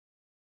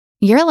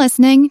You're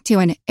listening to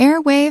an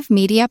Airwave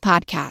Media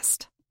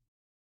Podcast.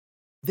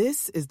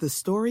 This is the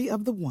story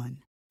of the one.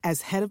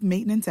 As head of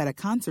maintenance at a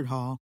concert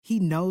hall, he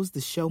knows the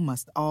show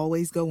must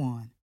always go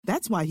on.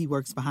 That's why he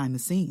works behind the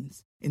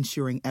scenes,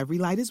 ensuring every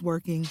light is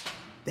working,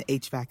 the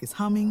HVAC is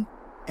humming,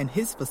 and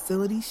his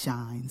facility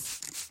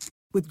shines.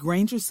 With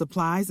Grainger's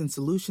supplies and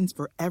solutions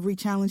for every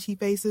challenge he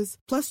faces,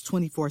 plus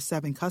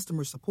 24/7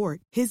 customer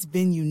support, his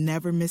venue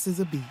never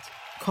misses a beat.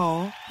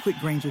 Call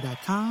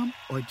quickgrainger.com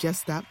or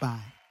just stop by.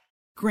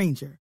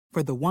 Grainger,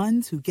 for the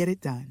ones who get it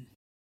done.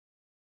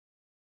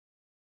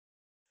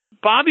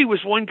 Bobby was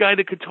one guy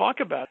that could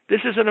talk about it. This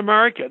isn't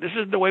America. This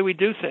isn't the way we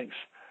do things.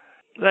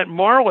 That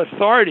moral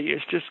authority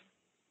is just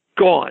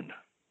gone.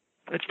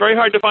 It's very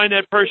hard to find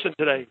that person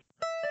today.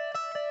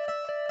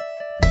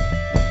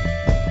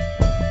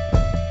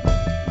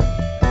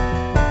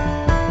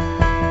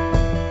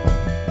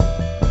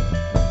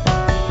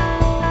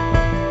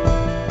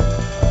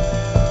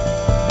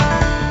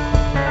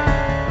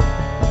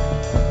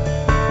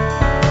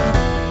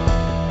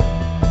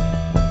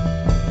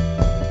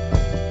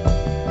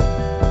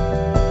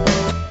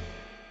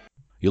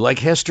 You like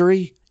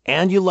history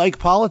and you like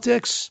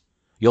politics?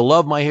 You'll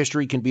love My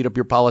History Can Beat Up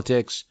Your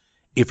Politics.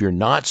 If you're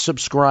not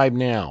subscribed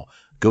now,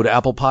 go to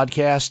Apple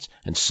Podcasts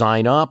and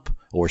sign up,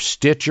 or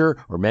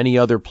Stitcher, or many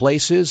other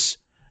places.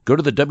 Go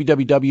to the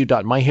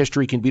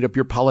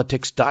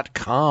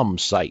www.myhistorycanbeatupyourpolitics.com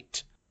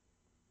site.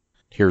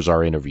 Here's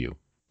our interview.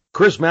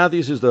 Chris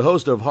Matthews is the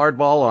host of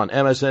Hardball on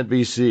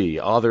MSNBC,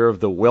 author of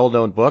the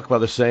well-known book by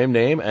the same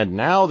name, and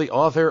now the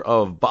author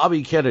of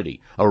Bobby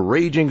Kennedy, A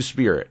Raging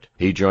Spirit.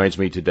 He joins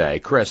me today.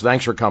 Chris,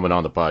 thanks for coming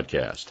on the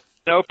podcast.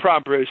 No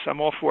problem, Bruce.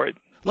 I'm all for it.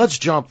 Let's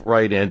jump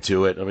right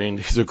into it. I mean,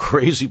 these are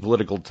crazy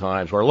political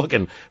times. We're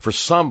looking for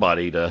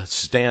somebody to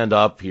stand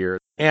up here.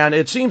 And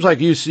it seems like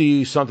you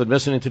see something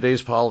missing in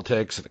today's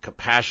politics, the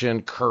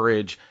compassion,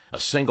 courage, a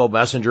single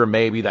messenger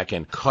maybe that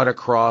can cut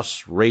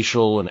across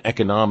racial and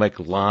economic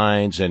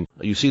lines. And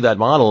you see that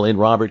model in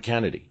Robert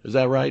Kennedy. Is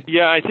that right?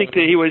 Yeah, I think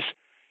that he was,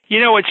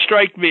 what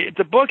struck me,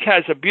 the book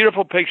has a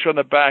beautiful picture on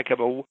the back of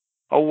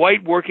a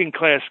white working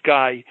class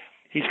guy.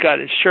 He's got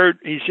his shirt,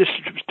 he's just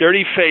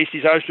dirty-faced.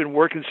 He's always been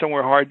working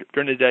somewhere hard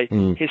during the day.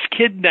 His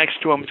kid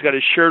next to him has got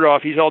his shirt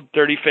off. He's all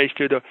dirty-faced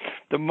too.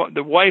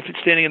 The wife is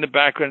standing in the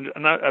background,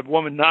 a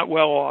woman not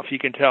well off, you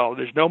can tell.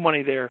 There's no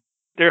money there.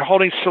 They're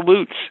holding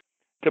salutes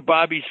to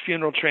Bobby's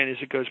funeral train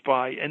as it goes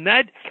by. And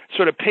that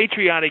sort of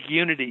patriotic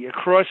unity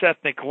across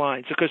ethnic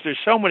lines, because there's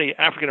so many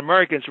African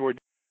Americans who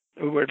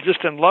were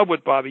just in love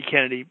with Bobby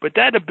Kennedy, but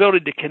that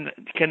ability to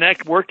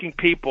connect working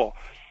people,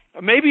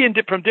 maybe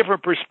from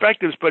different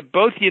perspectives, but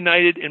both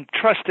united in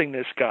trusting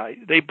this guy.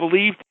 They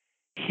believed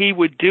he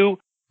would do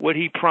what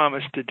he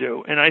promised to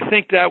do. And I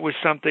think that was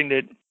something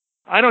that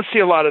I don't see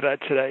a lot of that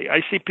today.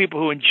 I see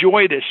people who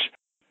enjoy this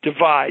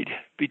divide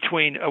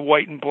between a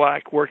white and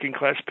black working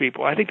class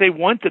people. I think they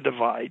want the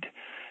divide.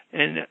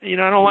 And,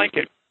 I don't like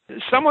it.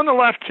 Some on the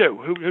left, too,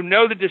 who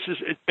know that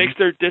it makes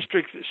their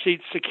district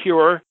seats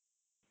secure.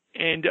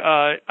 And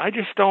I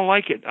just don't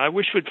like it. I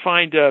wish we'd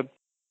find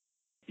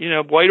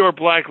white or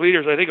black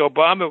leaders. I think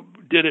Obama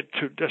did it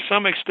to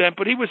some extent,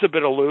 but he was a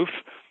bit aloof.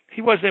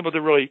 He wasn't able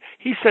to really,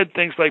 he said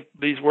things like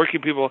these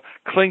working people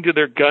cling to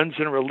their guns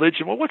and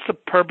religion. Well, what's the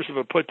purpose of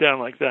a put down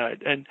like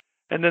that? And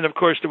then, of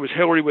course, there was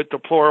Hillary with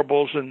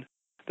deplorables, and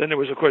then there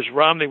was, of course,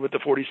 Romney with the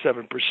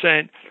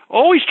 47%,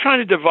 always trying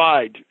to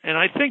divide. And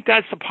I think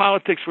that's the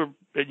politics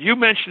that you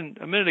mentioned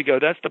a minute ago.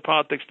 That's the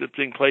politics that's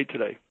being played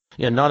today.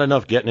 Yeah, not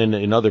enough getting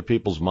in other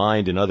people's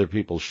mind, in other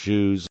people's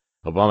shoes.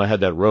 Obama had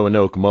that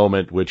Roanoke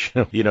moment, which,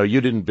 you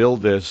didn't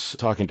build this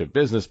talking to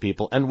business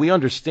people. And we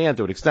understand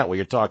to an extent what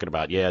you're talking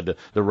about. Yeah,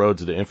 the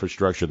roads, the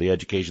infrastructure, the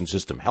education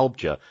system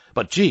helped you.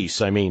 But geez,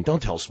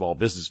 don't tell small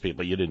business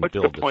people you didn't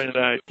build this. What's the point of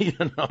that?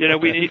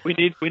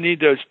 We need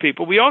those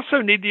people. We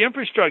also need the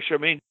infrastructure.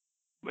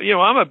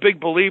 I'm a big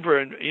believer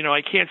in,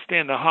 I can't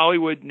stand the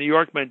Hollywood, New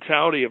York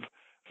mentality of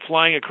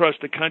flying across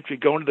the country,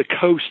 going to the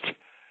coast,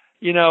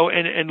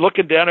 and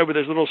looking down over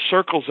those little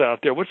circles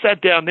out there. What's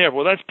that down there?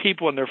 Well, that's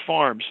people and their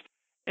farms.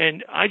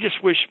 And I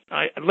just wish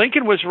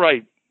Lincoln was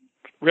right.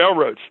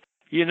 Railroads,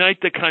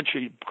 unite the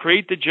country,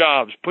 create the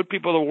jobs, put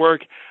people to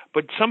work,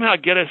 but somehow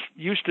get us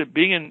used to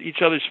being in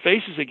each other's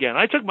faces again.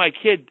 I took my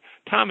kid,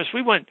 Thomas,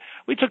 we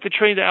took the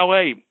train to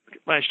L.A.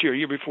 last year,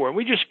 year before, and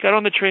we just got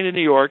on the train to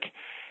New York,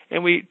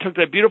 and we took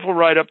that beautiful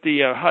ride up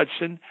the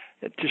Hudson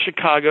to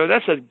Chicago.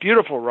 That's a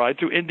beautiful ride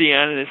through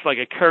Indiana, and it's like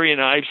a Curry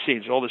and Ives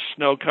scene, all the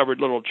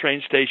snow-covered little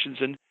train stations,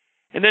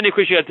 and then, of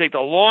course, you got to take the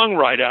long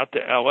ride out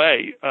to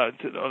L.A. On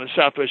the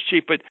Southwest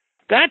Cheap. But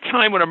that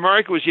time when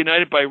America was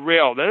united by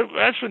rail,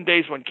 that's when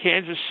days when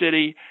Kansas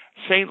City,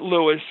 St.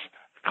 Louis,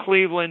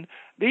 Cleveland,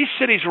 these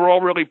cities were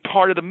all really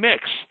part of the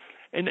mix.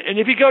 And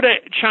if you go to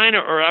China,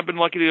 or I've been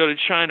lucky to go to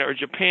China or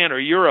Japan or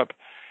Europe,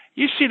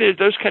 you see that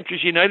those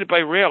countries united by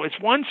rail. It's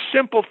one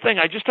simple thing.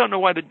 I just don't know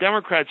why the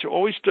Democrats, who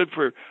always stood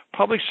for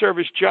public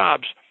service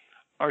jobs,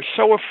 are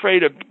so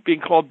afraid of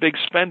being called big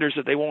spenders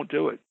that they won't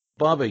do it.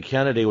 Bobby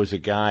Kennedy was a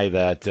guy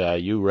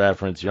that you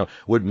referenced,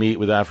 would meet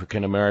with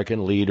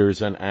African-American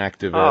leaders and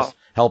activists,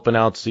 helping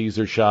out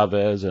Cesar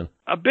Chavez. And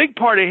a big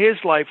part of his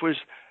life was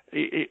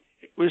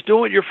doing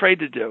what you're afraid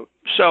to do.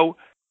 So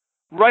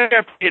right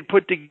after he had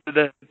put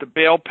together the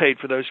bail paid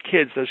for those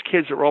kids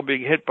that were all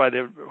being hit by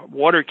the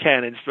water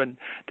cannons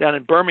down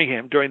in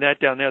Birmingham during that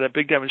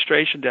big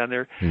demonstration down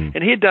there.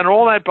 And he had done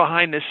all that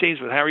behind the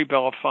scenes with Harry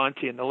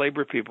Belafonte and the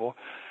labor people.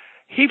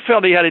 He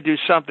felt he had to do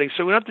something,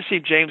 so we went up to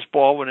see James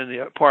Baldwin in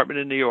the apartment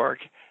in New York,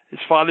 his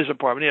father's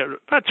apartment. He had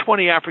about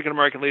 20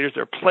 African-American leaders.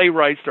 They're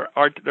playwrights,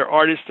 they're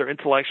artists, they're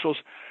intellectuals.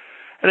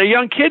 And a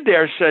young kid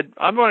there said,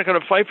 I'm not going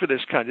to fight for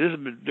this country. This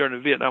is during the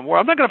Vietnam War.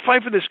 I'm not going to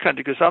fight for this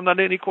country because I'm not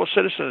an equal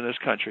citizen in this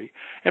country.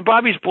 And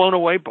Bobby's blown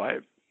away by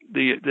it,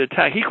 the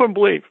attack. He couldn't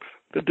believe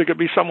that there could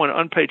be someone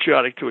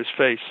unpatriotic to his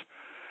face.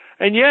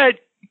 And yet,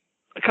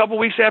 a couple of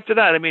weeks after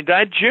that,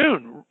 that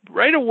June,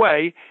 right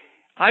away,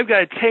 I've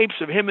got tapes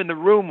of him in the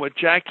room with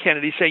Jack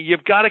Kennedy saying,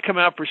 you've got to come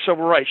out for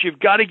civil rights. You've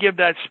got to give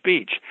that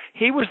speech.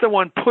 He was the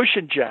one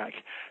pushing Jack.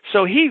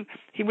 So he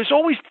was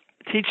always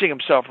teaching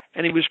himself,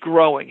 and he was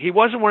growing. He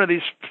wasn't one of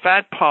these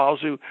fat pals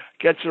who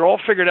gets it all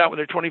figured out when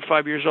they're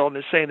 25 years old and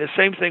they're saying the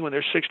same thing when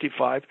they're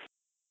 65.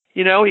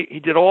 He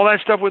did all that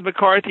stuff with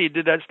McCarthy. He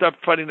did that stuff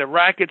fighting the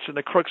rackets and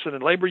the crooks and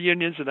the labor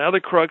unions and the other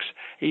crooks.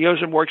 He goes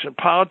and works in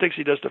politics.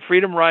 He does the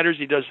Freedom Riders.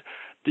 He does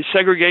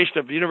desegregation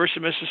of the University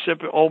of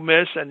Mississippi, Ole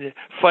Miss, and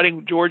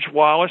fighting George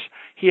Wallace.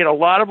 He had a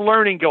lot of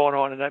learning going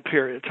on in that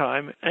period of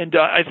time. And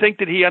I think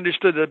that he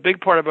understood that a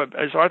big part of it,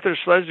 as Arthur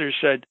Schlesinger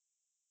said,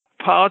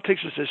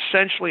 politics is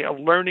essentially a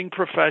learning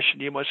profession.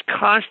 You must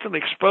constantly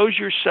expose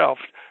yourself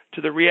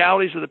to the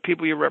realities of the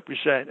people you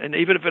represent, and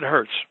even if it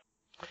hurts.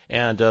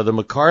 And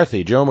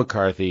the Joe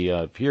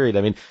McCarthy period,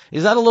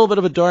 is that a little bit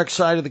of a dark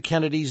side of the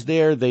Kennedys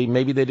there?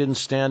 Maybe they didn't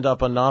stand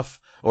up enough,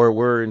 or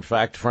were in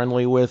fact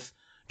friendly with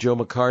Joe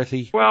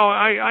McCarthy? Well,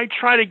 I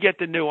try to get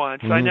the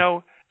nuance. I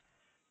know,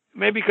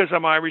 maybe because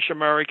I'm Irish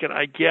American,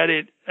 I get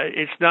it.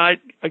 It's not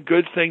a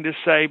good thing to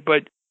say,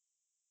 but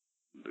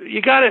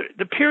you got it.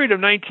 The period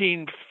of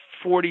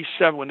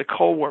 1947 when the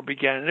Cold War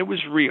began, and it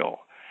was real.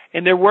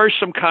 And there were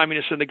some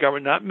communists in the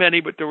government, not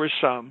many, but there were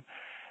some.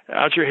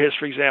 Alger Hiss,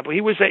 for example,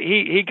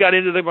 he got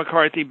into the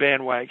McCarthy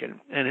bandwagon,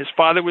 and his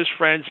father was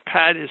friends.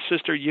 Pat, his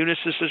sister Eunice,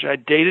 his sister,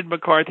 had dated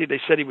McCarthy.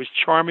 They said he was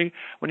charming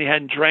when he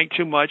hadn't drank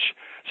too much.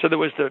 So there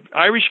was the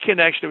Irish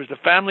connection, there was the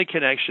family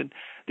connection,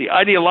 the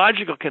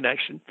ideological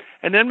connection,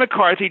 and then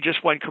McCarthy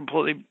just went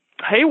completely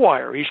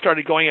haywire. He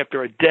started going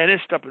after a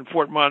dentist up in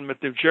Fort Monmouth,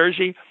 New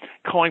Jersey,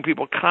 calling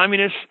people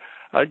communists,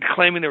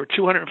 claiming there were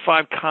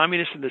 205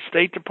 communists in the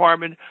State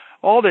Department,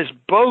 all this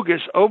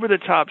bogus,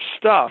 over-the-top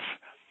stuff.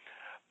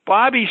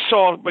 Bobby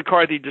saw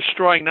McCarthy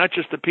destroying not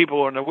just the people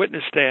who were on the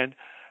witness stand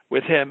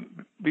with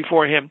him,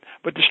 before him,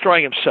 but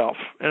destroying himself.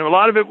 And a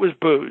lot of it was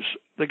booze.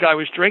 The guy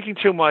was drinking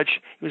too much.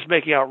 He was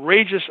making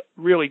outrageous,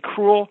 really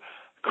cruel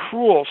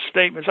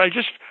statements.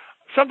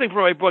 Something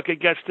from my book,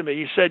 it gets to me.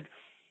 He said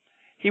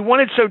he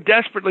wanted so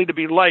desperately to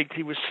be liked.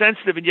 He was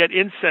sensitive and yet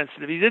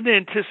insensitive. He didn't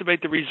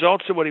anticipate the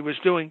results of what he was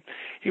doing.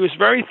 He was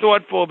very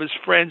thoughtful of his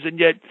friends and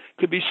yet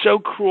could be so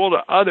cruel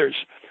to others.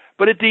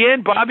 But at the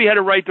end, Bobby had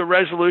to write the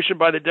resolution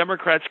by the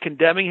Democrats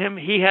condemning him.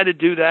 He had to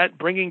do that,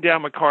 bringing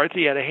down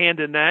McCarthy, had a hand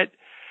in that.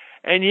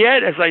 And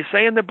yet, as I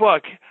say in the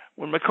book,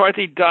 when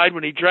McCarthy died,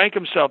 when he drank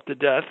himself to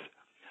death,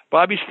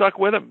 Bobby stuck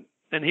with him.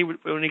 And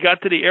when he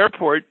got to the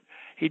airport,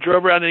 he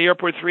drove around the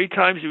airport 3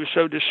 times. He was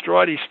so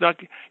distraught.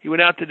 He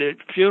went out to the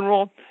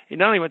funeral. He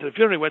not only went to the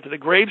funeral, he went to the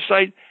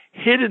gravesite,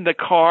 hid in the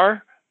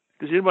car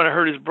because he didn't want to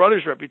hurt his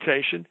brother's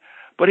reputation.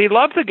 But he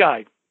loved the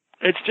guy.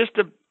 It's just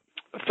a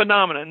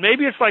phenomenon.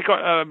 Maybe it's like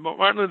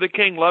Martin Luther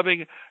King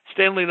loving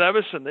Stanley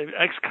Levison, the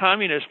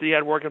ex-communist he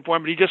had working for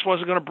him, but he just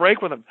wasn't going to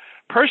break with him.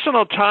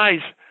 Personal ties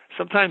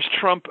sometimes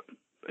trump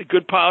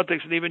good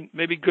politics and even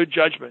maybe good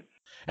judgment.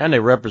 And they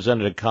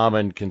represented a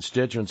common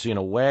constituency in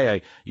a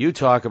way. You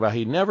talk about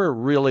he never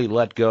really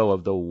let go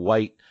of the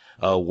white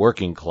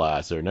working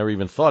class, or never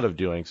even thought of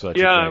doing such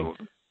a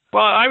thing.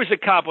 Well, I was a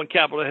cop on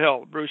Capitol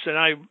Hill, Bruce, and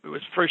it was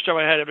the first job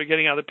I had ever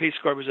getting out of the Peace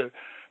Corps. It was a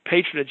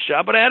patronage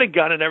job, but I had a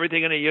gun and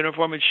everything in a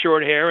uniform and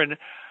short hair. And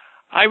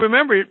I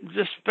remember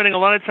just spending a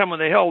lot of time on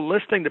the Hill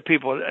listening to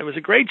people. It was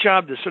a great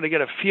job to sort of get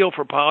a feel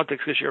for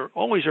politics because you're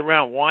always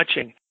around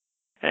watching.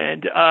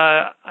 And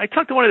I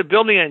talked to one of the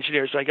building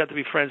engineers I got to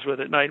be friends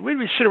with at night. We'd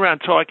sit around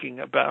talking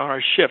about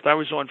our shift. I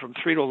was on from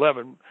 3 to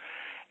 11.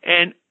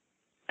 And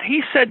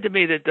he said to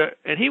me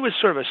and he was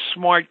sort of a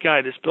smart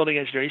guy, this building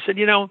engineer. He said,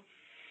 he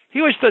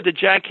always thought that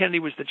Jack Kennedy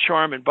was the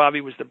charm and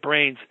Bobby was the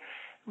brains,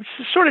 which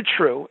is sort of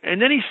true.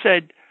 And then he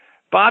said,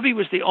 Bobby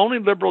was the only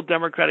liberal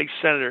Democratic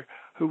senator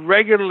who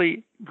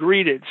regularly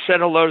said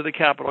hello to the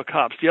Capitol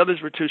cops. The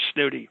others were too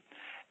snooty.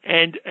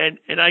 And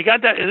I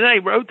got that, and then I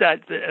wrote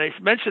that, and I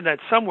mentioned that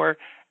somewhere,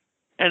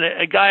 and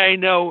a guy I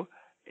know,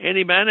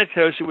 Andy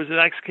Manitos, who was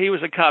he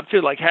was a cop too,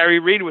 like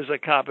Harry Reid was a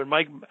cop, and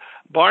Mike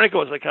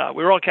Barnicle was a cop.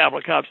 We were all Capitol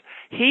cops.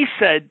 He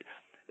said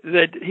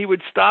that he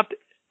would stop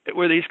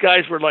where these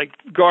guys were like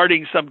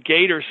guarding some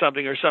gate or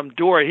something or some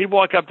door. He'd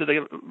walk up to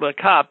the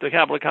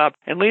Capitol cop,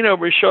 and lean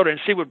over his shoulder and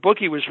see what book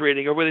he was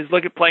reading, or whether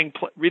he's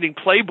reading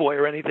Playboy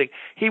or anything.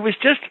 He was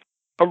just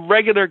a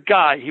regular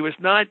guy. He was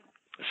not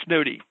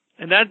snooty,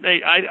 and that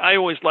I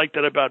always liked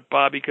that about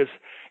Bobby, because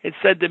it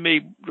said to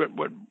me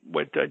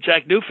what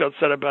Jack Newfield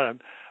said about him.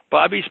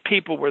 Bobby's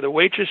people were the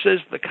waitresses,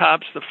 the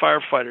cops, the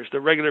firefighters,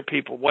 the regular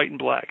people, white and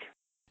black.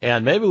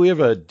 And maybe we have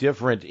a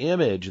different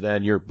image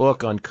than your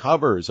book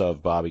uncovers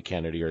of Bobby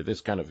Kennedy, or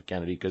this kind of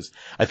Kennedy, because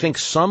I think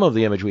some of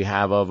the image we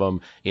have of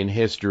him in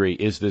history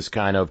is this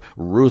kind of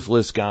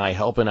ruthless guy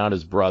helping out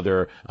his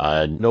brother,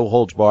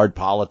 no-holds-barred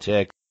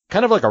politics,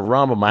 kind of like a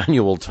Rahm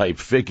Emanuel type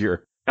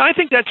figure. I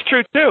think that's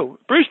true, too.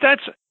 Bruce,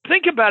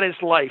 think about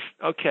his life.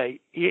 Okay,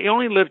 he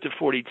only lived to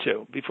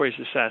 42 before he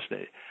was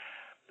assassinated.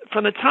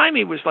 From the time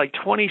he was like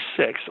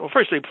 26, well,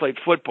 first he played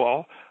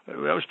football. That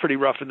was pretty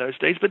rough in those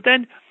days, but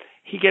then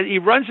he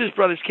runs his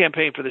brother's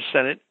campaign for the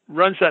Senate,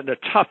 runs that in the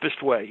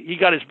toughest way. He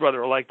got his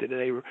brother elected,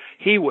 and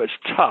he was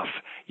tough.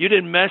 You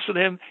didn't mess with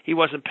him. He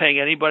wasn't paying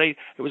anybody.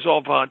 It was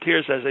all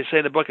volunteers. As they say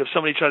in the book, if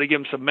somebody tried to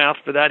give him some mouth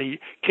for that, he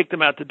kicked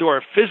him out the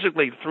door,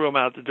 physically threw him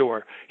out the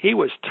door. He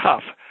was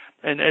tough.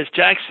 And as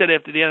Jack said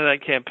after the end of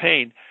that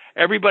campaign,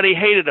 everybody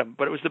hated him,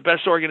 but it was the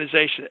best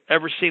organization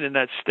ever seen in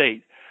that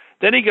state.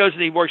 Then he goes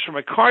and he works for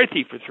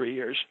McCarthy for 3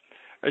 years,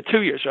 or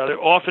 2 years rather,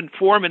 often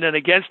for him and then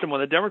against him on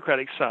the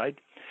Democratic side.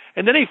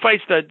 And then he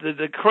fights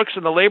the crooks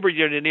in the labor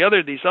union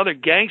and these other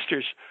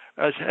gangsters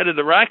as head of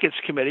the Rackets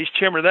Committee. He's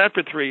chairman of that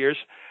for 3 years.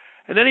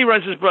 And then he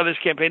runs his brother's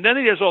campaign. Then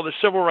he does all the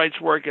civil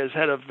rights work as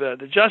head of the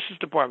Justice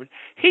Department.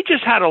 He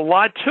just had a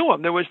lot to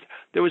him. There was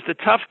the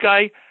tough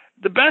guy.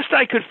 The best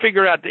I could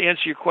figure out to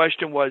answer your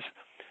question was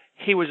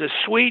he was a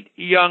sweet,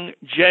 young,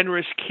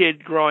 generous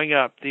kid growing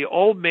up. The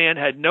old man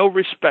had no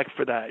respect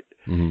for that.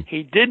 Mm-hmm.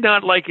 He did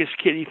not like his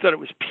kid. He thought it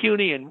was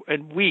puny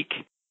and weak.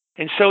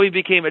 And so he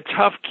became a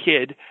tough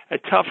kid, a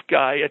tough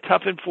guy, a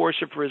tough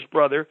enforcer for his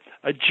brother,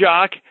 a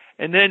jock,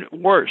 and then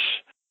worse,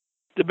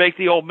 to make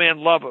the old man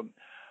love him.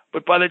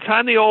 But by the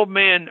time the old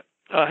man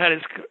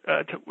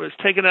was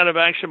taken out of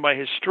action by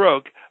his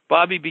stroke,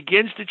 Bobby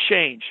begins to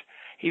change.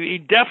 He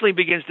definitely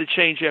begins to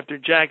change after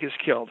Jack is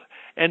killed.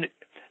 And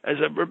as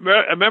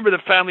a member of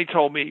the family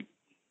told me,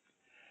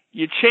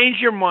 you change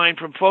your mind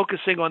from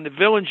focusing on the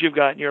villains you've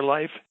got in your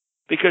life,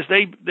 because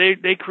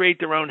they create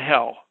their own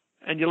hell.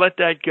 And you let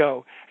that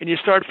go, and you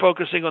start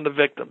focusing on the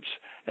victims.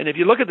 And if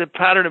you look at the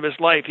pattern of his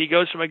life, he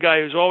goes from a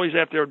guy who's always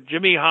after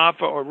Jimmy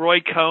Hoffa or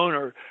Roy Cohn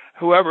or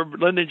whoever,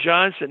 Lyndon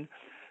Johnson,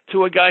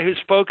 to a guy who's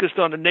focused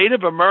on the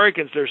Native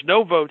Americans. There's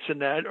no votes in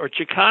that, or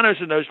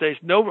Chicanos in those days,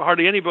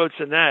 hardly any votes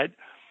in that,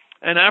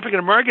 and African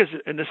Americans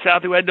in the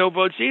South who had no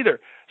votes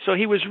either. So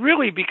he was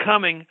really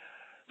becoming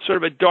sort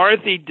of a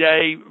Dorothy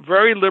Day,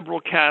 very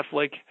liberal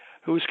Catholic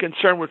who was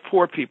concerned with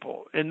poor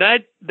people. And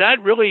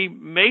that really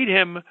made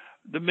him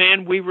the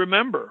man we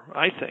remember,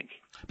 I think.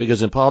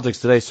 Because in politics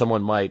today,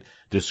 someone might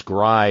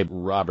describe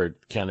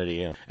Robert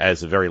Kennedy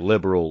as a very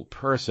liberal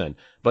person.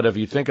 But if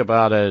you think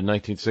about it in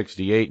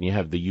 1968 and you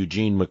have the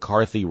Eugene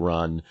McCarthy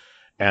run,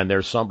 and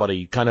there's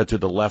somebody kind of to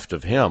the left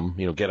of him,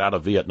 get out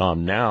of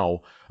Vietnam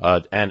now,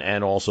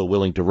 and also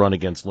willing to run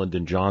against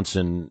Lyndon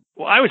Johnson.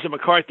 Well, I was a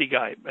McCarthy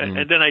guy, and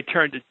then I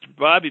turned to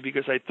Bobby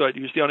because I thought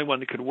he was the only one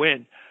that could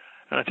win.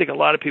 And I think a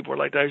lot of people were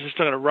like that. I was just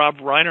talking to Rob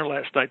Reiner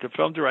last night, the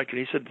film director.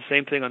 He said the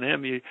same thing on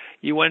him.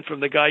 You went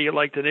from the guy you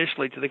liked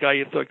initially to the guy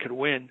you thought could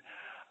win.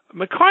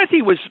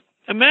 McCarthy was,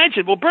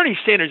 Bernie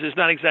Sanders is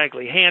not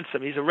exactly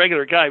handsome. He's a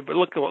regular guy, but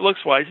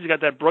looks-wise, he's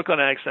got that Brooklyn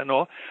accent and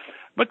all.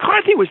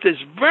 McCarthy was this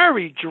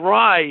very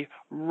dry,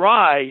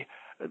 wry,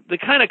 the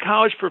kind of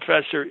college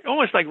professor,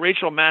 almost like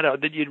Rachel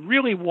Maddow, that you'd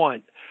really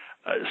want.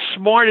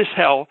 Smart as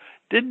hell,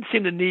 didn't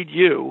seem to need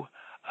you.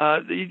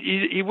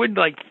 He wouldn't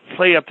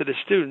play up to the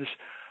students.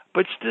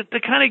 But the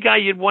kind of guy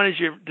you'd want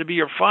to be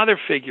your father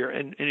figure,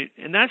 and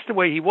that's the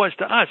way he was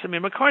to us.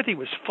 McCarthy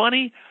was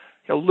funny,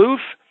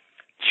 aloof,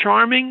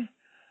 charming,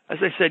 as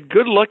I said,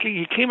 good-looking.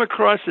 He came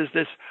across as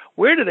this,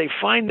 where do they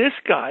find this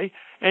guy?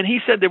 And he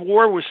said the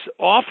war was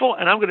awful,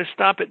 and I'm going to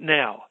stop it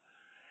now.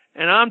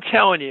 And I'm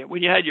telling you,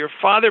 when you had your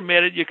father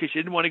mad at you because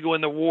you didn't want to go in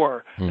the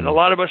war, and a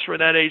lot of us were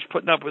that age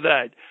putting up with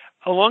that,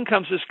 along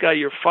comes this guy,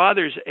 your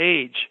father's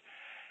age,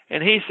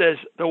 and he says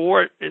the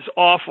war is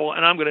awful,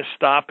 and I'm going to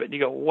stop it. And you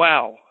go,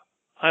 wow.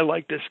 I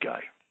like this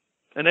guy.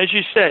 And as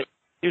you said,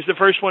 he was the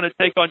first one to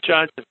take on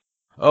Johnson.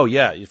 Oh,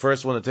 yeah, the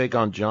first one to take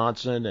on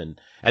Johnson.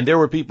 And there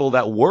were people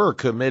that were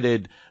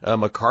committed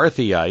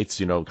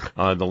McCarthyites,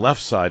 on the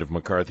left side of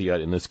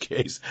McCarthyite in this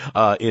case,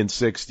 in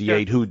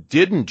 68, who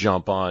didn't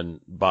jump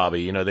on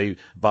Bobby,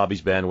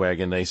 Bobby's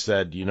bandwagon. They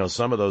said,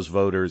 some of those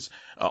voters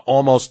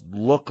almost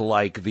look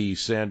like the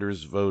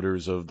Sanders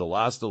voters of the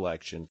last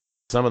election.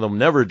 Some of them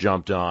never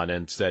jumped on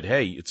and said,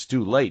 hey, it's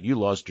too late. You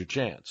lost your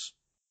chance.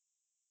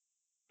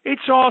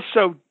 It's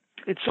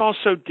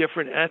also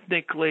different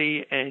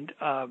ethnically, and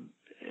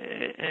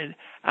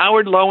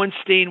Howard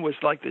Lowenstein was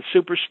like the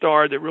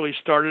superstar that really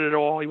started it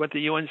all. He went to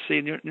UNC,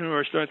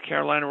 University of North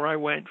Carolina, where I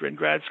went in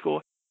grad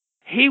school.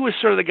 He was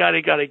sort of the guy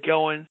that got it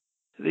going.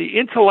 the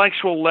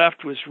intellectual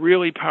left was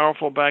really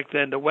powerful back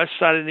then, the west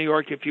side of New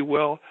York, if you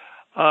will.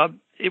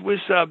 It was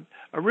a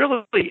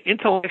really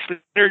intellectually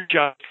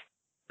energized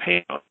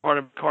part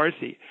of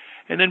McCarthy.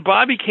 And then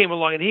Bobby came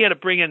along, and he had to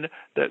bring in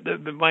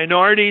the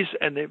minorities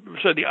and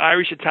the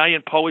Irish,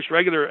 Italian, Polish,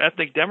 regular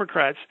ethnic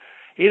Democrats.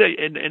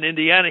 In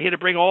Indiana, he had to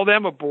bring all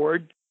them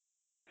aboard.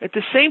 At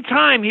the same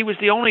time, he was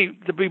the only,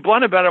 to be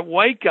blunt about it,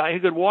 white guy who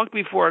could walk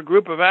before a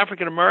group of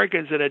African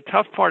Americans in a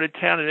tough part of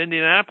town in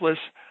Indianapolis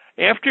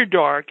after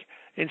dark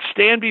and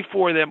stand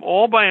before them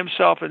all by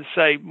himself and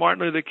say,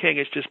 Martin Luther King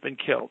has just been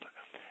killed.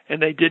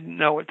 And they didn't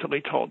know it till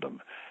he told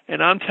them.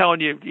 And I'm telling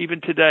you,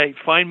 even today,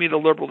 find me the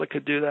liberal that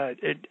could do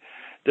that.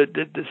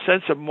 The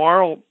sense of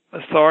moral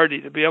authority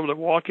to be able to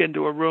walk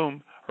into a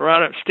room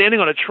or standing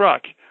on a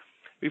truck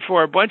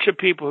before a bunch of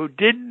people who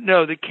didn't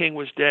know the King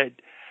was dead,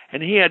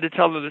 and he had to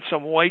tell them that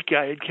some white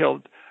guy had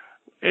killed.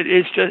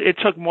 It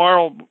took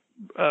moral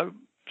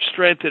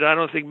strength that I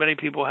don't think many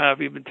people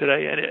have even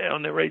today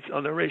on the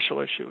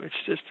racial issue. It's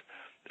just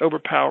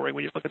overpowering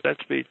when you look at that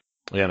speech.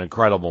 Yeah, an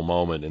incredible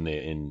moment in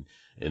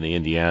the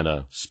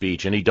Indiana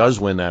speech, and he does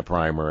win that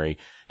primary.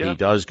 Yeah. He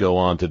does go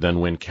on to then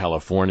win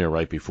California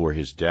right before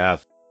his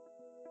death.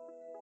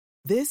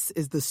 This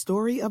is the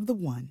story of the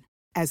one.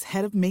 As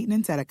head of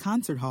maintenance at a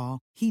concert hall,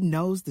 he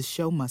knows the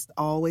show must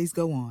always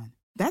go on.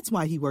 That's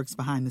why he works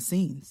behind the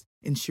scenes,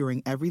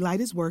 ensuring every light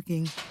is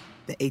working,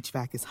 the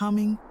HVAC is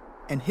humming,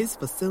 and his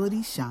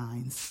facility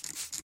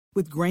shines.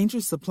 With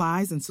Grainger's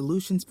supplies and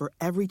solutions for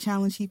every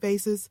challenge he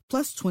faces,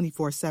 plus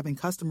 24/7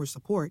 customer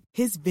support,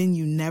 his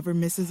venue never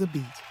misses a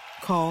beat.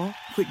 Call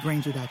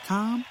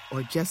quickgrainger.com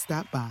or just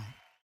stop by.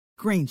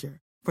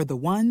 Grainger, for the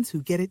ones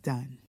who get it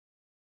done.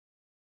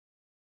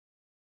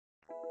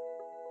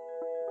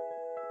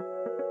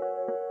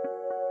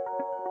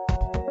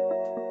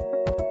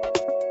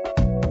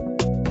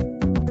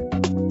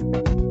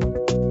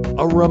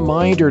 A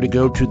reminder to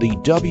go to the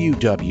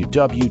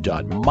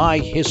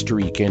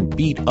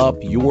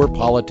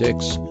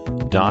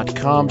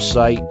www.myhistorycanbeatupyourpolitics.com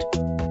site.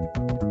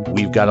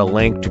 We've got a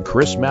link to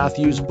Chris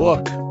Matthews'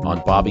 book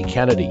on Bobby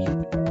Kennedy,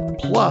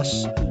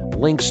 plus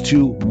links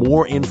to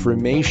more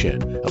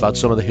information about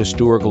some of the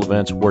historical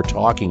events we're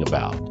talking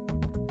about.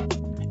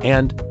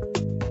 And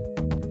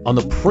on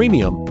the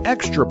premium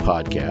extra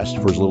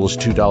podcast for as little as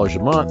 $2 a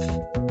month,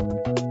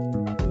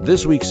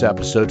 this week's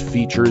episode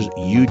features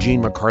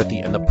Eugene McCarthy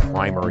and the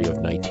primary of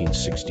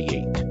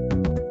 1968.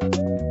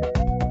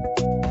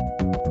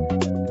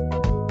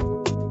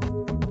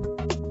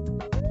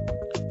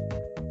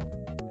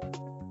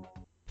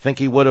 Think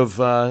he would have,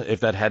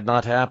 if that had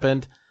not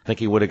happened, think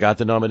he would have got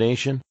the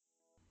nomination?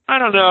 I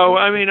don't know.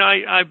 I mean,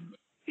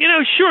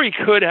 sure he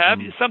could have.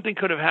 Something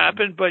could have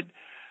happened, but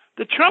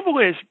the trouble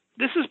is,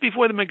 this is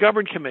before the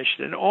McGovern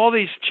Commission and all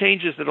these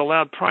changes that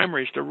allowed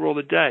primaries to rule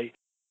the day.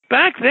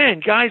 Back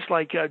then, guys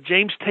like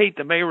James Tate,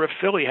 the mayor of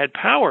Philly, had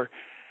power,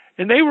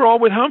 and they were all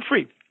with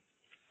Humphrey.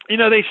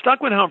 They stuck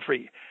with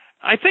Humphrey.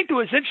 I think it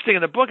was interesting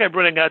in the book I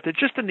brought out that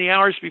just in the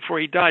hours before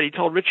he died, he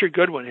told Richard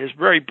Goodwin, his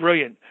very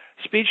brilliant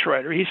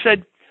speechwriter, he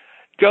said,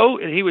 go,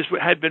 and he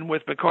had been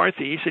with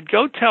McCarthy, he said,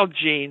 go tell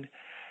Gene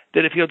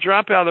that if he'll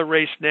drop out of the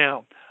race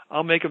now,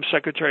 I'll make him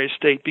Secretary of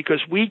State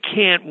because we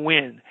can't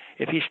win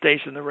if he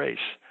stays in the race.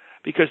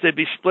 Because they'd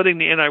be splitting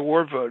the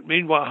anti-war vote.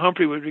 Meanwhile,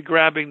 Humphrey would be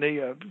grabbing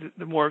the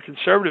more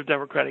conservative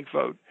Democratic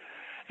vote.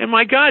 And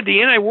my God,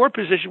 the anti-war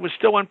position was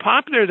still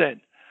unpopular then.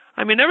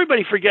 I mean,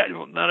 everybody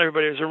not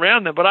everybody was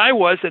around then, but I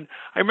was. And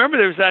I remember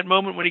there was that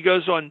moment when he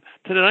goes on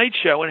to the Night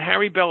Show and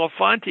Harry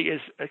Belafonte is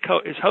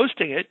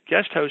hosting it,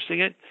 guest hosting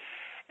it.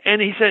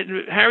 And he said,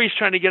 Harry's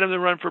trying to get him to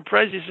run for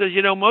president. He says,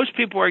 most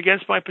people are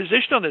against my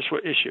position on this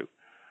issue.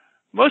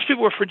 Most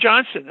people were for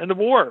Johnson and the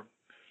war,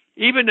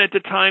 even at the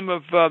time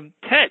of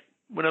Tet,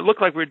 when it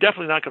looked like we were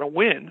definitely not going to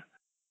win.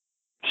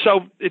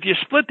 So if you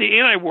split the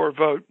anti-war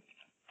vote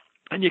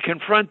and you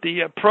confront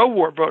the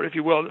pro-war vote, if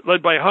you will,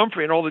 led by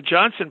Humphrey and all the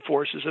Johnson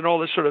forces and all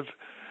the sort of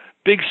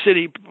big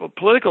city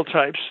political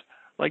types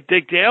like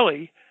Dick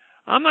Daley,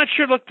 I'm not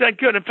sure it looked that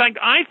good. In fact,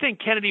 I think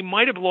Kennedy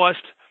might have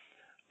lost,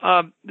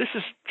 this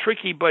is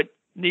tricky, but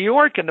New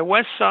York and the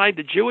West Side,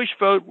 the Jewish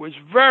vote was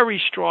very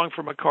strong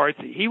for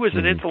McCarthy. He was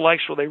an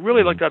intellectual. They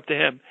really looked up to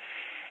him.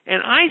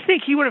 And I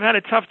think he would have had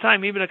a tough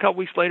time even a couple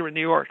weeks later in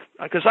New York,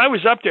 because I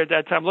was up there at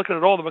that time looking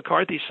at all the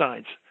McCarthy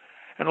signs.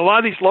 And a lot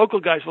of these local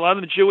guys, a lot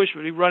of them Jewish,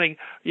 would be running,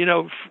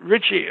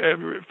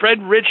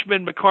 Fred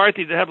Richmond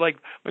McCarthy, to have like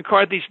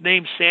McCarthy's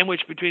name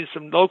sandwiched between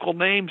some local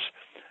names.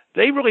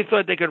 They really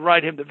thought they could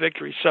ride him to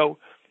victory. So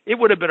it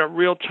would have been a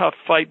real tough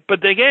fight.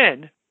 But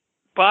again,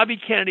 Bobby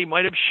Kennedy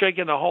might have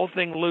shaken the whole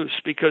thing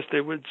loose because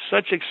there was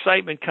such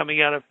excitement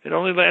coming out of it. It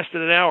only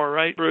lasted an hour,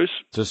 right, Bruce?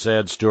 It's a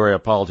sad story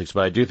of politics,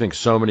 but I do think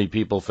so many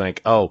people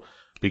think,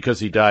 because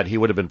he died, he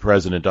would have been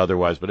president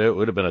otherwise, but it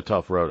would have been a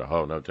tough road.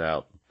 Oh, no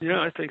doubt.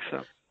 Yeah, I think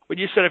so. What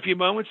you said a few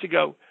moments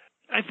ago,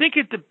 I think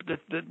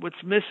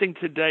what's missing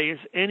today is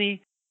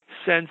any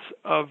sense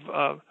of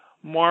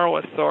moral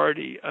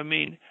authority. I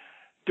mean,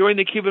 during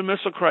the Cuban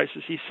Missile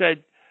Crisis, he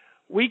said,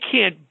 we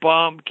can't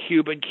bomb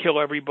Cuba and kill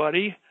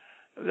everybody.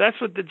 That's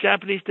what the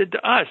Japanese did to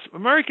us.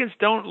 Americans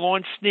don't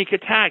launch sneak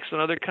attacks on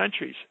other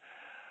countries.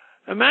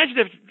 Imagine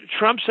if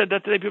Trump said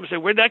that today. People say,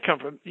 where'd that come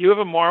from? You have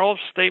a moral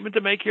statement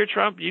to make here,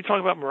 Trump? You talk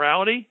about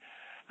morality?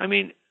 I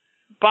mean,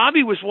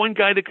 Bobby was one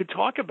guy that could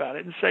talk about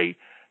it and say,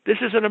 this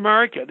isn't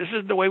America. This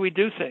isn't the way we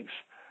do things.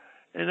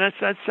 And that's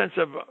that sense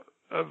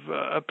of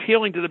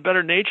appealing to the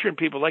better nature in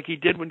people like he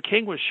did when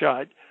King was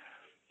shot.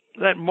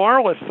 That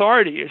moral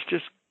authority is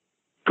just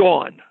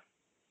gone.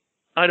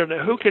 I don't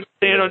know who can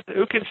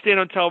stand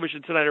on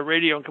television tonight or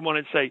radio and come on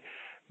and say,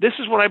 this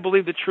is what I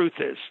believe the truth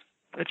is.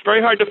 It's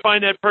very hard to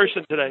find that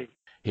person today.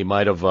 He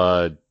might have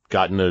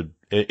gotten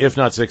if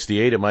not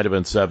 68, it might have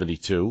been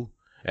 72.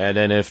 And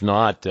then if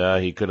not,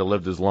 he could have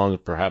lived as long as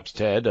perhaps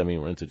Ted. I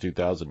mean, we're into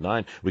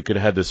 2009. We could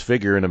have had this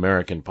figure in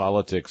American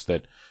politics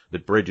that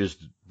bridges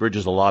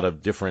a lot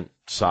of different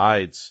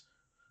sides.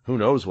 Who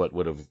knows what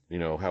would have,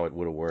 how it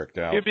would have worked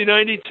out. He'd be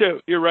 92.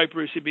 You're right,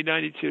 Bruce. He'd be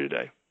 92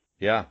 today.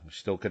 Yeah,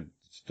 still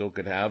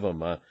could have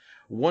him.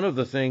 One of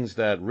the things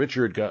that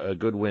Richard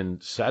Goodwin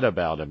said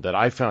about him that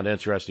I found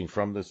interesting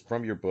from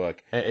your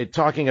book,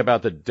 talking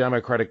about the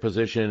Democratic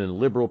position and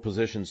liberal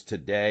positions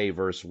today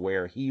versus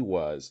where he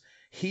was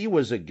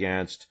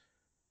against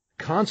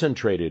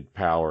concentrated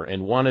power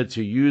and wanted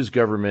to use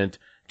government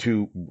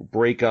to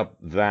break up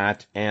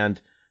that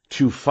and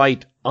to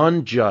fight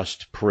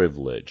unjust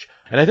privilege.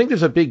 And I think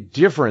there's a big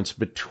difference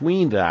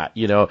between that,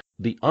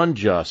 the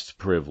unjust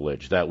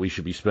privilege that we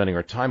should be spending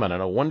our time on.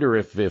 And I wonder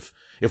if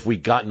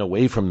we've gotten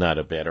away from that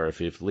a bit, or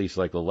if at least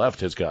like the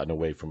left has gotten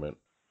away from it.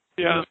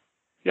 Yeah.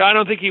 Yeah, I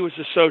don't think he was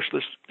a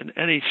socialist in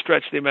any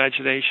stretch of the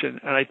imagination.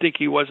 And I think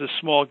he was a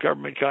small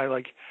government guy.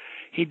 Like,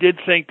 he did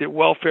think that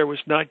welfare was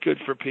not good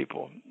for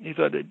people. He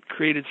thought it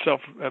created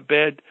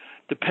bad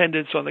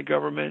dependence on the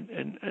government.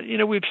 And,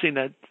 we've seen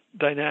that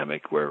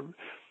dynamic where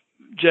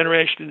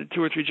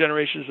two or three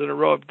generations in a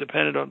row have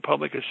depended on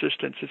public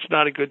assistance. It's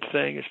not a good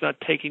thing. It's not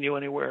taking you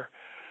anywhere.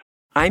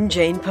 I'm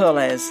Jane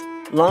Perlez,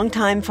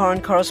 longtime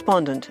foreign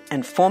correspondent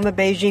and former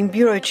Beijing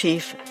bureau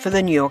chief for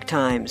the New York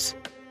Times.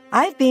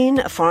 I've been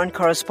a foreign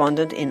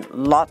correspondent in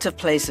lots of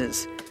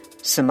places: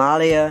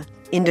 Somalia,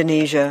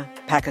 Indonesia,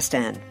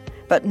 Pakistan,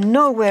 but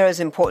nowhere as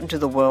important to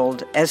the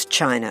world as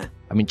China.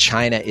 I mean,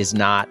 China is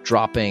not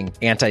dropping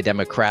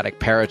anti-democratic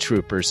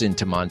paratroopers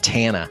into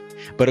Montana.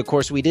 But of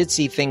course, we did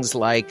see things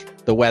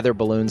like the weather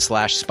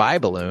balloon/spy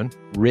balloon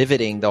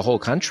riveting the whole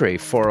country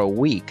for a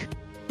week.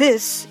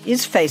 This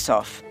is Face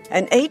Off,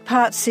 an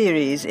 8-part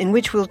series in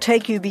which we'll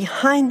take you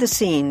behind the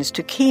scenes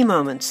to key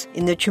moments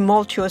in the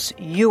tumultuous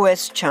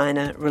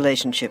U.S.-China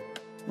relationship.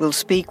 We'll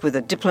speak with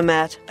a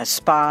diplomat, a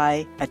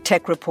spy, a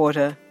tech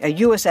reporter, a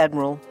U.S.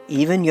 admiral,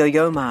 even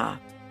Yo-Yo Ma.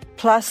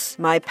 Plus,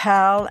 my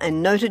pal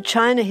and noted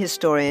China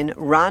historian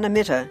Rana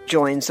Mitter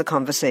joins the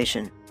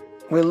conversation.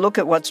 We'll look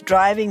at what's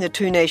driving the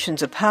two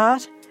nations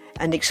apart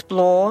and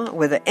explore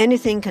whether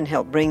anything can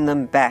help bring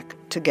them back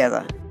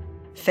together.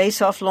 Face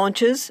Off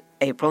launches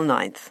April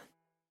 9th.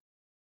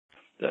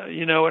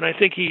 And I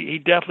think he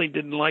definitely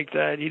didn't like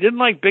that. He didn't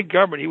like big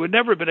government. He would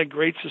never have been a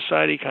great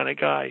society kind of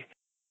guy.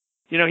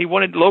 He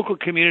wanted local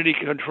community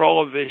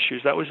control of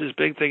issues. That was his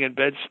big thing in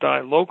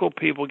Bed-Stuy, local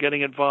people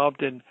getting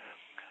involved in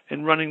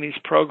running these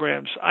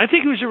programs. I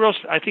think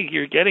I think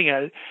you're getting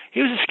at it.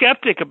 He was a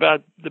skeptic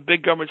about the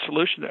big government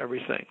solution to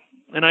everything.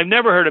 And I've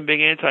never heard him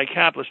being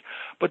anti-capitalist.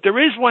 But there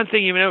is one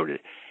thing you noted.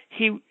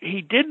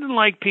 He didn't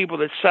like people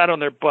that sat on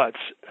their butts,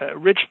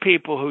 rich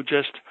people who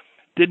just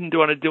didn't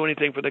want to do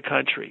anything for the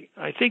country.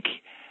 I think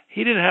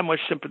he didn't have much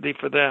sympathy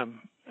for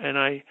them. And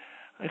I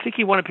think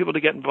he wanted people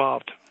to get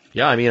involved.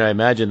 Yeah, I mean, I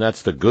imagine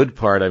that's the good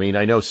part. I mean,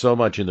 I know so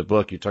much in the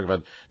book. You talk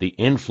about the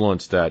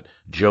influence that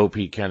Joe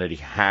P. Kennedy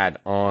had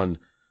on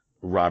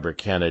Robert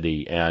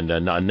Kennedy, and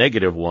a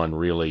negative one,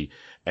 really,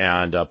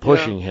 and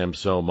pushing him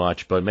so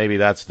much. But maybe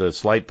that's the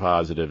slight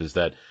positive, is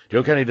that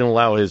Joe Kennedy didn't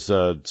allow his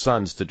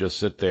sons to just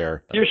sit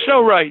there. You're so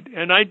right,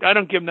 and I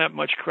don't give him that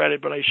much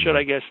credit, but I should,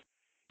 I guess.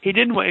 He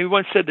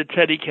once said to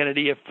Teddy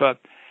Kennedy, if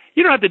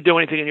you don't have to do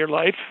anything in your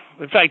life.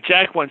 In fact,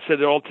 Jack once said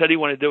that all Teddy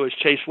wanted to do is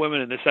chase women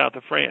in the south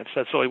of France.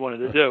 That's all he wanted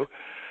to do.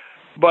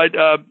 But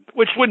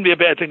which wouldn't be a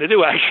bad thing to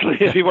do,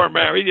 actually, if he weren't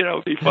married.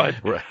 It'd be fun.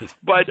 Right.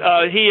 But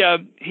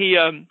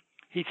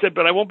he said,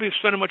 but I won't be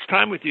spending much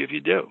time with you if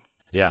you do.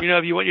 Yeah.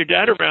 If you want your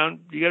dad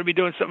around, you got to be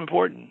doing something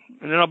important,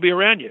 and then I'll be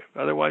around you.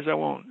 Otherwise, I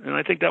won't. And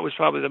I think that was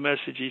probably the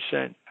message he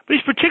sent. But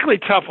he's particularly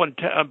tough on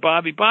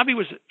Bobby. Bobby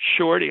was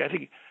short. I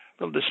think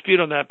a little dispute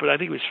on that, but I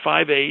think he was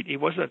 5'8". He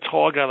wasn't a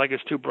tall guy like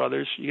his two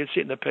brothers. You can see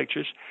it in the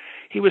pictures.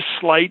 He was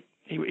slight.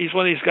 He's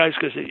one of these guys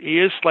because he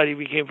is slight. He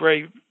became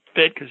very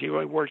fit because he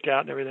really worked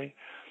out and everything.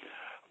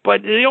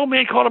 But the old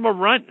man called him a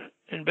runt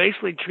and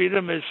basically treated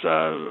him as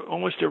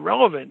almost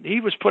irrelevant. He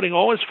was putting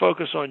all his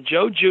focus on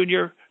Joe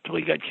Jr. until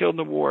he got killed in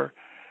the war,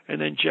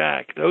 and then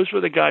Jack. Those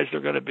were the guys that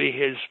were going to be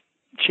his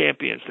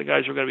champions, the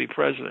guys who were going to be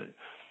president.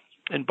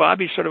 And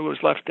Bobby sort of was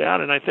left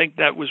out, and I think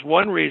that was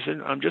one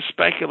reason, I'm just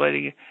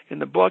speculating in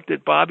the book,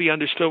 that Bobby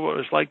understood what it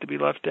was like to be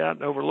left out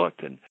and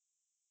overlooked. And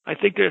I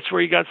think that's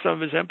where he got some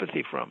of his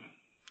empathy from.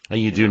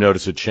 And you do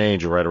notice a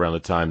change right around the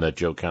time that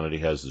Joe Kennedy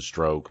has the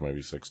stroke,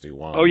 maybe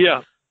 61. Oh,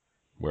 yeah.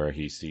 Where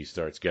he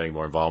starts getting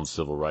more involved in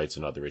civil rights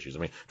and other issues. I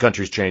mean,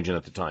 country's changing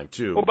at the time,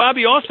 too. Well,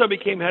 Bobby also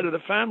became head of the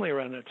family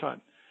around that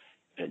time.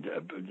 And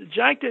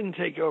Jack didn't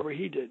take over.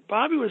 He did.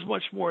 Bobby was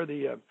much more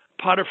the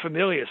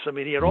paterfamilias. I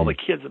mean, he had all the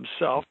kids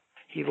himself.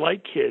 He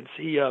liked kids.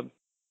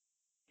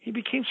 He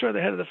became sort of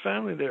the head of the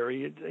family there.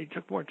 He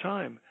took more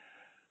time.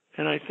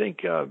 And I think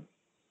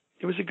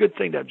it was a good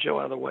thing to have Joe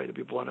out of the way, to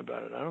be blunt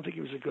about it. I don't think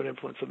he was a good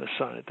influence on the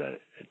son at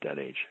that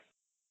age.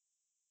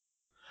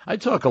 I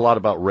talk a lot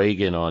about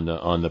Reagan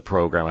on the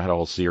program. I had a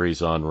whole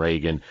series on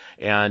Reagan,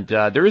 and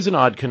there is an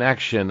odd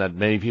connection that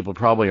many people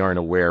probably aren't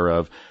aware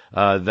of.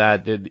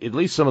 That at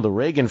least some of the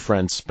Reagan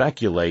friends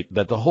speculate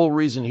that the whole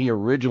reason he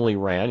originally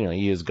ran,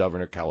 he is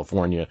governor of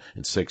California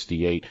in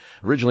 '68,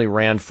 originally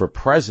ran for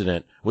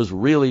president was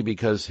really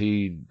because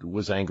he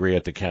was angry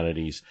at the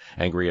Kennedys,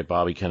 angry at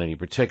Bobby Kennedy in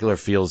particular,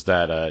 feels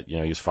that, he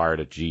was fired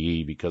at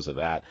GE because of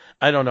that.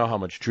 I don't know how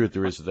much truth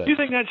there is to that. Do you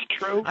think that's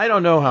true? I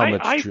don't know how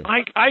much truth.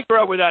 I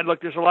grew up with that.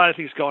 Look, there's a lot of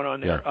things going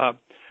on there. Yeah.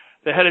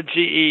 The head of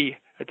GE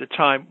at the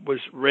time was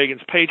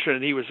Reagan's patron,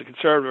 and he was a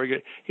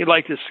conservative. He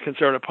liked his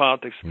conservative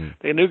politics.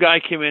 The new guy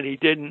came in, he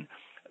didn't.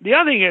 The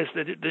other thing is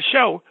that the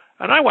show,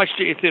 and I watched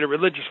GE Theater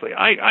religiously.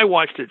 I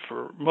watched it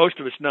for most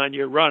of its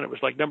 9-year run. It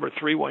was like number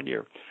 3 one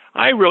year.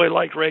 I really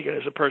liked Reagan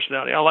as a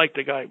personality. I liked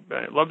the guy.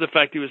 I loved the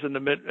fact he was in the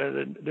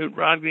Newt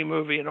Rodney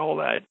movie and all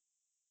that.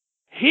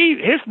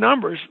 His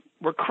numbers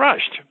were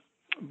crushed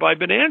by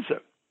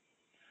Bonanza.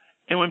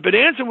 And when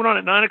Bonanza went on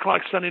at 9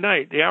 o'clock Sunday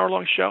night, the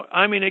hour-long show,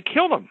 it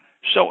killed him.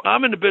 So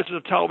I'm in the business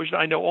of television.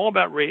 I know all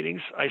about ratings.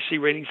 I see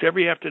ratings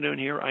every afternoon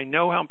here. I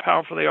know how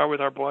powerful they are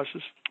with our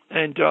bosses.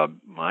 And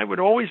I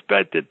would always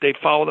bet that they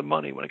follow the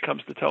money when it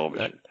comes to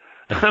television.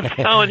 I'm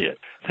telling you,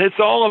 it's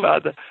all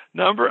about the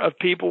number of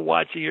people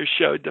watching your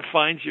show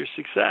defines your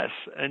success.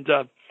 And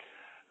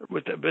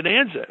with the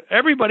Bonanza,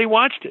 everybody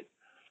watched it.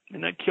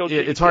 And that killed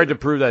It's hard to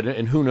prove that,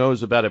 and who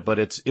knows about it, but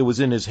it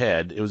was in his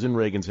head. It was in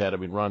Reagan's head. I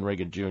mean, Ron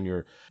Reagan Jr.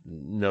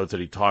 notes that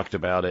he talked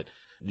about it.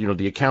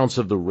 The accounts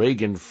of the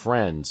Reagan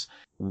friends.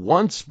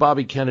 Once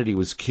Bobby Kennedy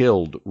was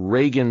killed,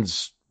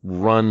 Reagan's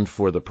run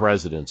for the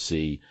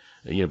presidency,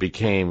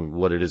 became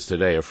what it is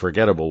today, a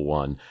forgettable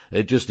one.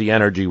 The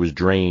energy was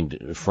drained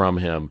from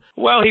him.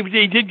 Well, he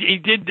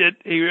did it.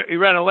 He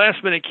ran a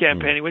last-minute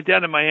campaign. He went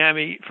down to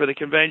Miami for the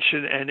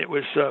convention, and it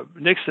was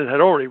Nixon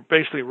had already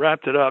basically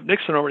wrapped it up.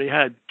 Nixon already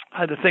had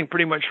the thing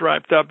pretty much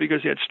wrapped up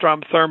because he had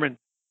Strom Thurmond,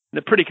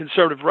 the pretty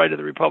conservative right of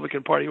the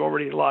Republican Party,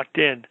 already locked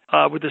in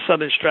with the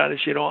Southern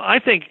strategy and all. I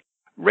think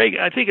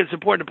it's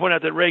important to point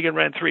out that Reagan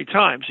ran 3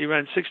 times. He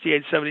ran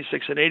 68,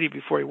 76, and 80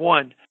 before he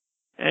won.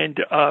 And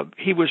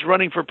he was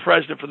running for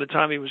president for the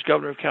time he was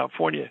governor of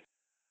California.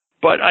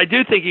 But I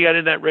do think he got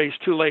in that race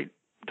too late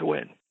to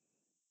win.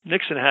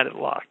 Nixon had it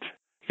locked.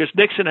 Because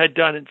Nixon had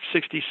done in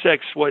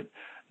 66 what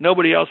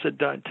nobody else had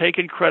done,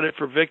 taken credit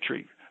for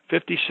victory.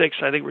 56,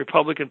 I think,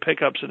 Republican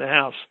pickups in the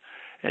House.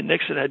 And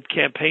Nixon had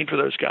campaigned for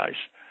those guys.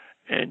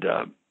 And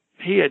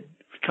he had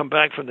come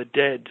back from the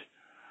dead.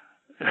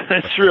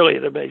 It's really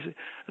an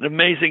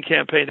amazing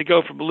campaign to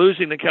go from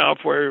losing the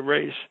California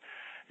race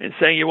and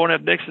saying you won't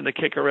have Nixon to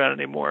kick around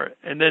anymore,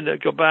 and then to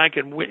go back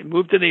and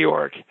move to New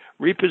York,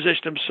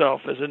 reposition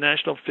himself as a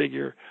national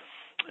figure,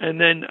 and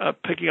then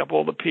picking up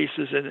all the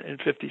pieces in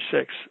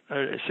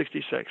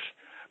 66.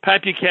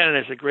 Pat Buchanan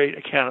has a great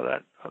account of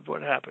that, of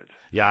what happened.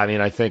 Yeah,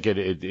 I think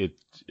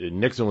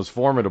Nixon was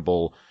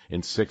formidable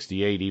in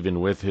 68,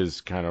 even with his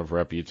kind of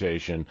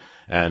reputation,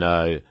 and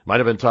it might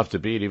have been tough to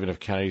beat even if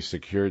Kennedy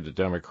secured the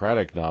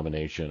Democratic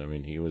nomination.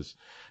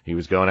 He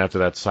was going after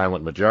that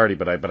silent majority,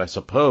 but I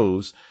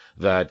suppose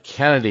that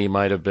Kennedy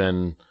might have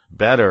been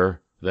better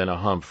than a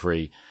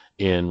Humphrey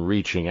in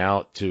reaching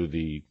out to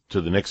the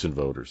Nixon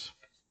voters.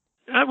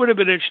 That would have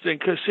been interesting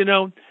because,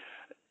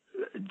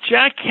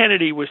 Jack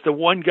Kennedy was the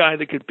one guy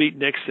that could beat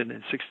Nixon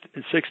in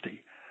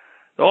 60.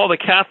 All the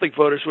Catholic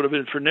voters would have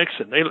been for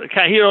Nixon.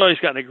 He had always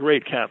gotten a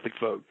great Catholic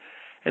vote.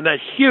 And that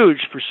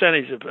huge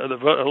percentage of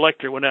the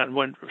electorate went out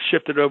and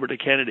shifted over to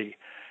Kennedy.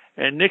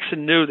 And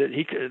Nixon knew that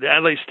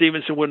Adlai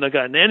Stevenson wouldn't have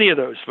gotten any of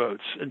those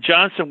votes, and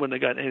Johnson wouldn't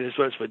have gotten any of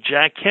those votes. But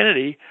Jack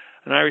Kennedy,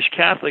 an Irish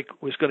Catholic,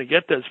 was going to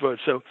get those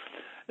votes. So,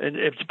 and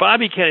if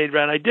Bobby Kennedy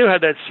ran, I do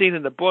have that scene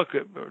in the book.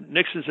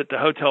 Nixon's at the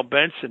Hotel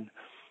Benson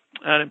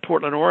out in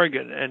Portland,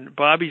 Oregon, and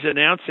Bobby's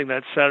announcing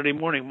that Saturday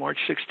morning, March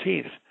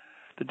 16th,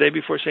 the day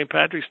before St.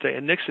 Patrick's Day,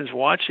 and Nixon's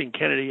watching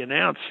Kennedy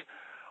announce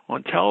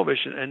on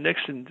television, and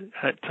Nixon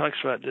talks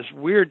about this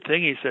weird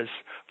thing. He says,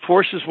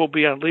 forces will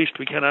be unleashed.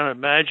 We cannot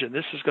imagine.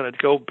 This is going to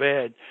go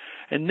bad.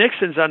 And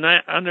Nixon's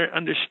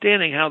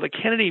understanding how the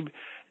Kennedy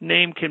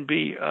name can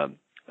be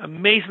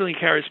amazingly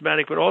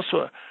charismatic, but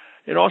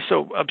it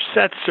also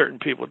upsets certain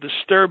people,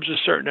 disturbs a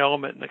certain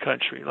element in the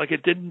country, like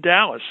it did in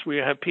Dallas. We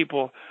have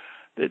people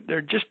that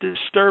they're just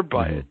disturbed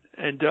by it.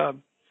 And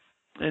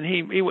And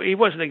he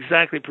wasn't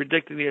exactly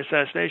predicting the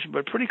assassination,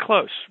 but pretty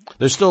close.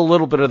 There's still a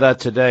little bit of that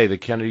today. The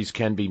Kennedys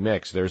can be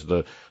mixed. There's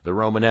the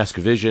Romanesque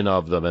vision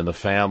of them and the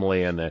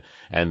family and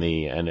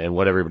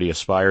what everybody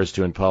aspires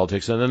to in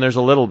politics. And then there's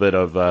a little bit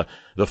of the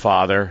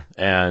father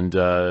and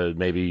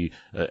maybe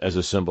as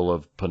a symbol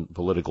of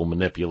political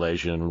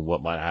manipulation and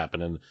what might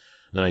happen in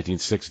the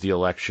 1960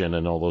 election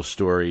and all those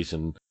stories.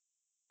 And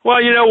well,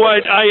 you know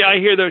what? I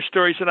hear those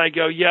stories and I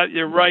go, yeah,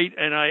 you're right.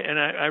 And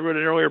I wrote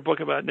an earlier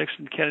book about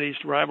Nixon Kennedy's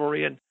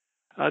rivalry, and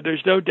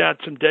there's no doubt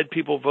some dead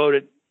people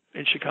voted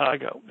in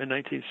Chicago in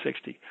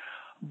 1960.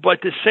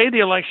 But to say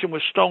the election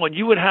was stolen,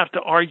 you would have to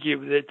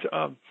argue that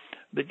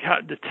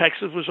the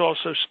Texas was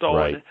also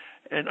stolen, right,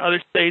 and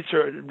other states,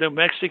 or New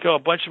Mexico, a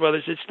bunch of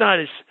others. It's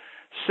not as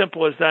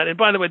simple as that. And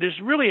by the way,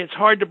 it's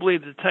hard to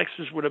believe that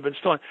Texas would have been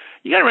stolen.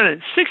 You got to remember,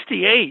 in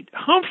 '68,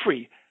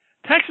 Humphrey,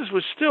 Texas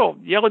was still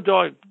yellow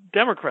dog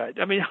Democrat.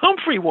 I mean,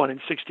 Humphrey won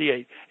in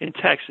 '68 in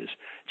Texas.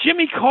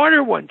 Jimmy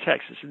Carter won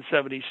Texas in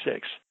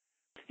 '76.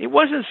 It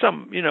wasn't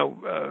some,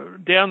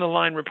 down the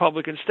line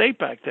Republican state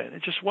back then.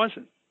 It just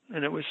wasn't.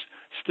 And it was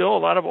still a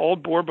lot of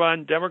old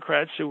Bourbon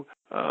Democrats who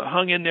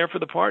hung in there for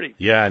the party.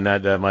 Yeah, and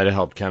that might have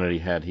helped Kennedy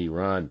had he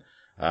run.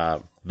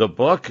 The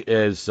book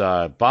is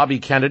Bobby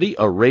Kennedy,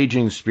 A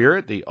Raging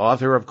Spirit. The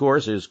author, of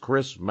course, is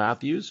Chris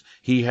Matthews.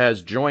 He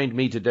has joined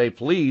me today.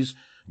 Please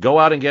go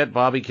out and get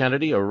Bobby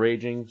Kennedy, A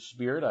Raging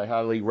Spirit. I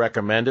highly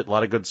recommend it. A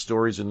lot of good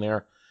stories in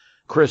there.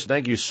 Chris,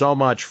 thank you so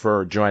much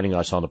for joining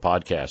us on the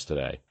podcast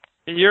today.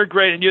 You're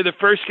great, and you're the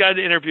first guy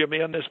to interview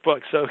me on this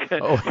book, so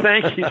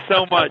thank you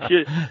so much.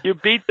 You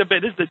beat the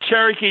bit. This is the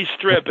Cherokee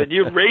Strip, and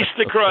you raced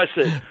across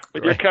it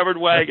with your covered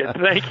wagon.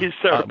 Thank you,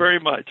 sir, very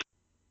much.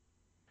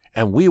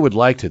 And we would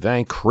like to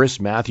thank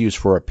Chris Matthews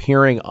for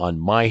appearing on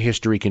My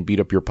History Can Beat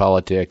Up Your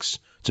Politics.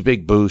 It's a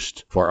big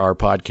boost for our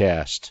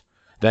podcast.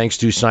 Thanks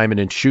to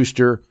Simon &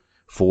 Schuster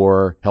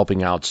for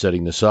helping out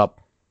setting this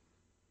up.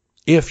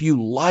 If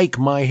you like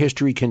My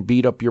History Can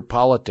Beat Up Your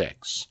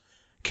Politics,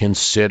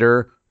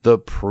 consider the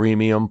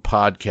Premium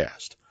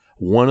Podcast.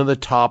 One of the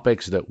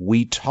topics that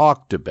we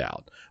talked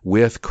about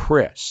with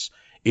Chris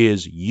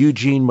is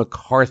Eugene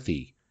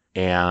McCarthy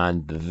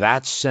and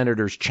that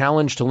senator's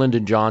challenge to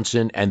Lyndon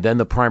Johnson, and then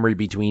the primary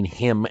between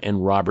him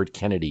and Robert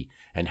Kennedy,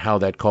 and how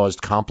that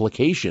caused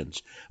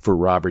complications for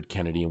Robert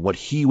Kennedy and what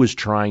he was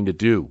trying to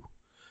do.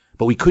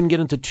 But we couldn't get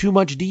into too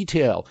much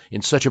detail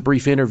in such a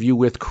brief interview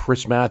with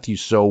Chris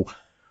Matthews, so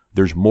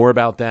there's more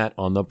about that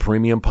on the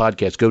Premium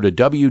Podcast. Go to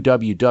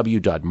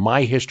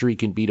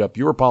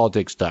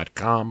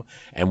www.myhistorycanbeatupyourpolitics.com,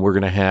 and we're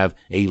going to have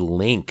a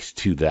link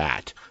to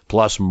that,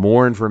 plus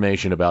more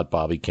information about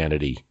Bobby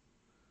Kennedy.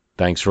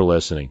 Thanks for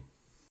listening.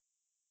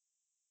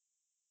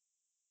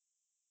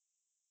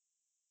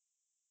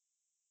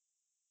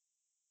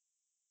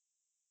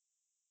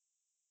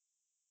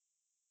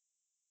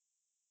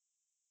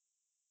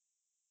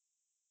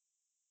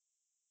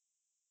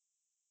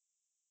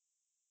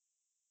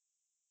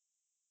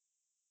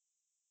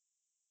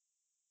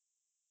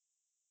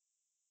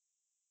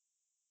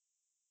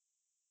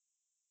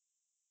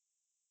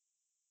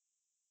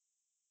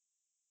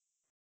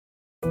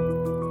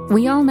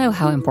 We all know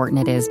how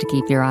important it is to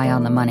keep your eye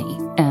on the money,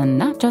 and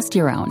not just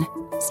your own.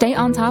 Stay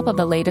on top of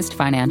the latest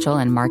financial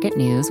and market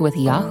news with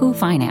Yahoo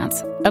Finance,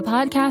 a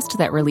podcast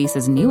that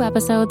releases new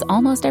episodes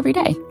almost every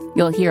day.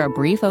 You'll hear a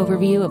brief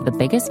overview of the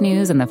biggest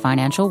news in the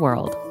financial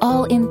world,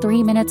 all in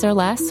 3 minutes or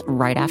less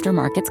right after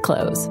markets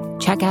close.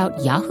 Check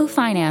out Yahoo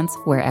Finance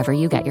wherever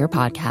you get your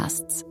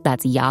podcasts.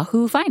 That's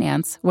Yahoo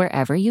Finance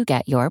wherever you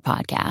get your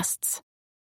podcasts.